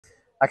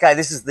Okay,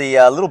 this is the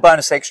little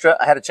bonus extra.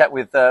 I had a chat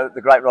with the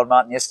great Rod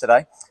Martin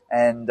yesterday,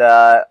 and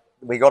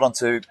we got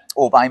onto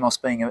Aub Amos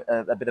being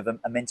a bit of a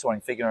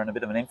mentoring figure and a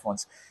bit of an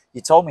influence.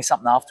 You told me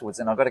something afterwards,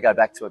 and I've got to go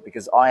back to it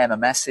because I am a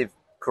massive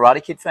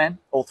Karate Kid fan,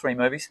 all three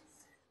movies.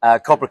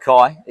 Cobra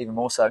Kai, even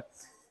more so.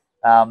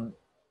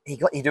 He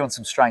got you doing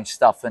some strange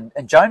stuff. And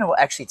Jonah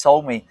actually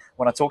told me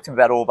when I talked to him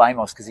about Aub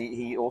Amos, because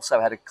he also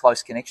had a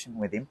close connection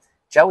with him.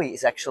 Joey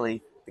is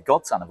actually the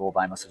godson of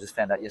Aub Amos. I just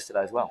found out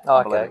yesterday as well.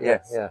 Oh, okay,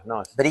 yeah,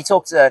 nice. But he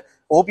talked,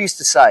 Aub used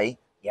to say,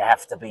 you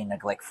have to be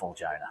neglectful,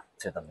 Jonah,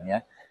 to them,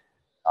 yeah?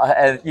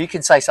 You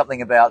can say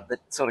something about that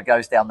sort of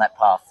goes down that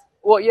path.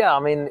 Well, yeah,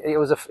 I mean, it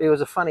was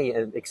a funny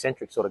and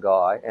eccentric sort of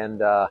guy, and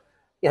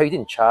you know, he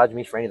didn't charge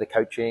me for any of the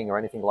coaching or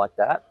anything like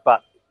that,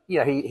 but you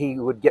know, he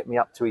would get me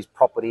up to his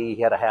property.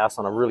 He had a house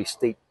on a really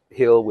steep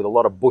hill with a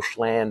lot of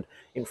bushland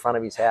in front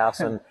of his house,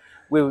 and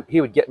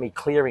he would get me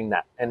clearing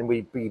that, and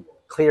we'd be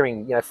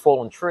clearing, you know,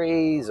 fallen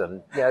trees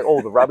and, you know,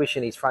 all the rubbish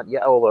in his front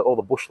yard, all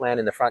the bushland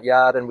in the front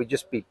yard, and we'd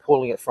just be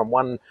pulling it from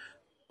one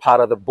part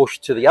of the bush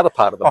to the other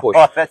part of the bush.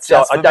 Oh, that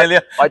sounds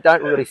familiar. I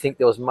don't really think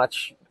there was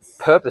much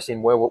purpose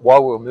in why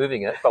we were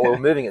moving it, but we were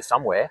moving it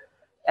somewhere.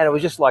 And it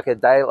was just like a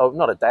daily, or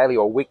not a daily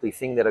or a weekly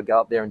thing that I'd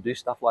go up there and do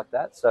stuff like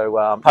that. So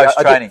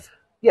post-training.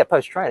 Yeah,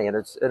 post-training. And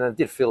it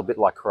did feel a bit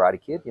like Karate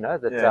Kid, you know,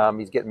 that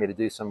he's getting me to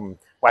do some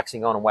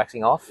waxing on and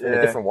waxing off in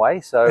a different way.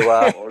 So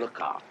All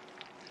off,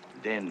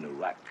 then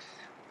wax.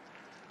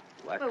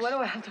 Wax. Wait, what do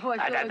I have to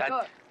wax on the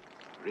car?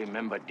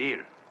 Remember,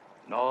 dear,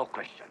 no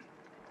question.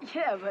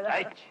 Yeah, but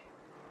Right.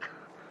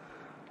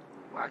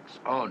 Wax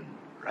on,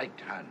 right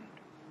hand.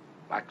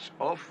 Wax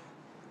off,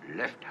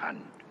 left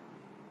hand.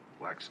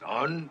 Wax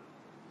on,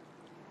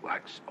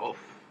 wax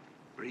off.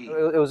 Breathe.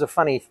 it was a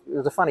funny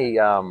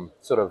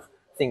sort of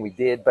thing we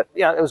did, but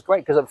yeah, it was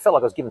great because I felt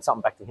like I was giving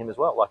something back to him as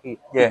well. Like he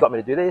got me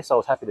to do this, I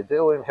was happy to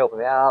do him, help him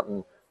out,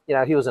 and you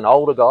know, he was an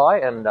older guy,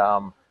 and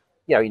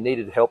you know, he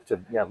needed help to,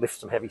 you know, lift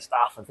some heavy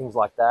stuff and things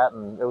like that,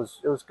 and it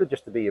was good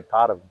just to be a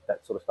part of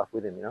that sort of stuff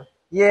with him, you know.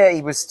 Yeah,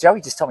 he was. Joey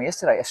just told me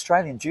yesterday,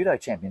 Australian judo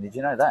champion. Did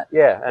you know that?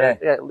 Yeah,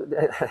 and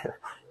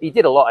he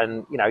did a lot,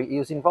 and you know, he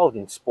was involved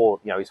in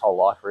sport, you know, his whole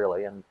life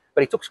really,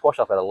 but he took squash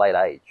up at a late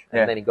age,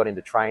 and then he got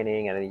into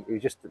training, and he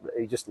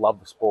just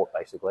loved the sport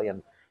basically,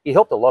 and he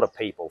helped a lot of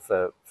people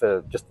for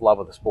just love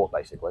of the sport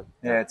basically.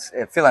 Yeah, it's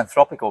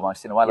philanthropic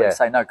almost in a way, like you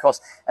say, no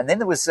cost. And then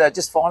there was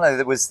just finally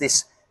there was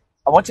this.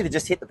 I want you to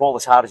just hit the ball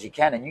as hard as you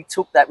can, and you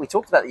took that. We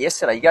talked about it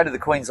yesterday. You go to the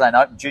Queensland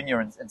Open Junior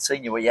and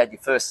Senior, where you had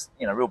your first,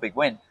 you know, real big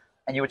win,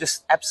 and you were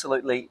just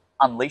absolutely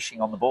unleashing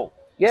on the ball.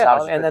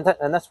 Yeah,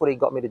 and that's what he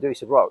got me to do. He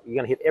said, right, you're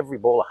going to hit every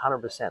ball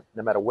 100%,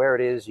 no matter where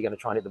it is. You're going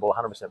to try and hit the ball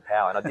 100%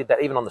 power, and I did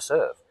that even on the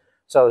serve.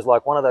 So it was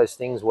like one of those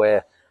things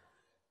where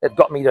it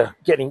got me to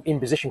get in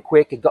position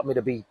quick. It got me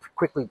to be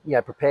quickly, you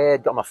know,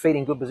 prepared. Got my feet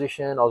in good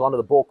position. I was onto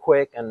the ball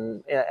quick,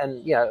 and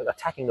you know,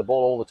 attacking the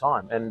ball all the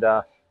time, and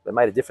it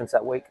made a difference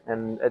that week.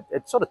 And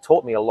it sort of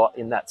taught me a lot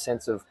in that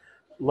sense of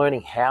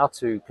learning how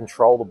to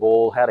control the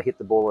ball, how to hit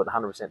the ball at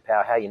 100%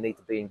 power, how you need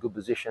to be in good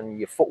position,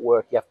 your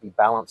footwork, you have to be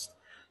balanced.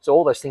 So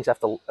all those things have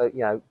to, you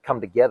know, come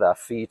together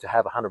for you to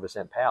have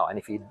 100% power. And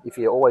if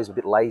you're always a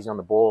bit lazy on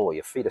the ball, or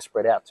your feet are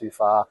spread out too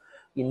far,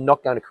 you're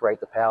not going to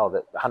create the power,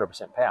 that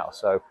 100% power.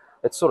 So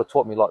it sort of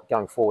taught me a lot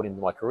going forward into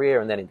my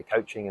career, and then into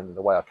coaching and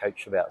the way I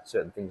coach about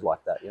certain things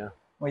like that. Yeah.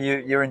 Well,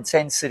 your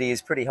intensity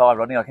is pretty high,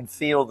 Rodney. I can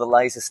feel the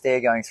laser stare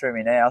going through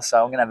me now,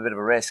 so I'm going to have a bit of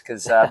a rest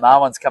because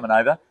Marwan's coming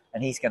over,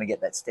 and he's going to get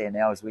that stare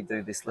now as we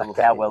do this little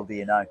how well do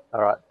you know.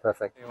 All right,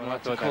 perfect. I'd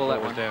like to call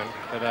that one down,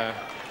 but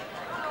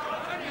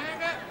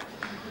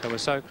they were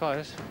so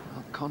close.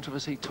 Well,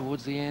 controversy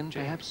towards the end,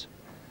 perhaps.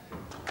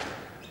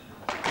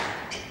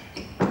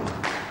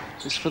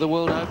 This for the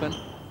World Open.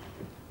 He's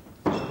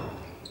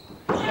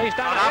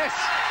done it, yes!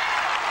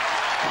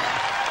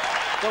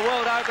 The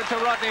World Open to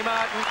Rodney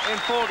Martin in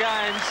 4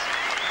 games.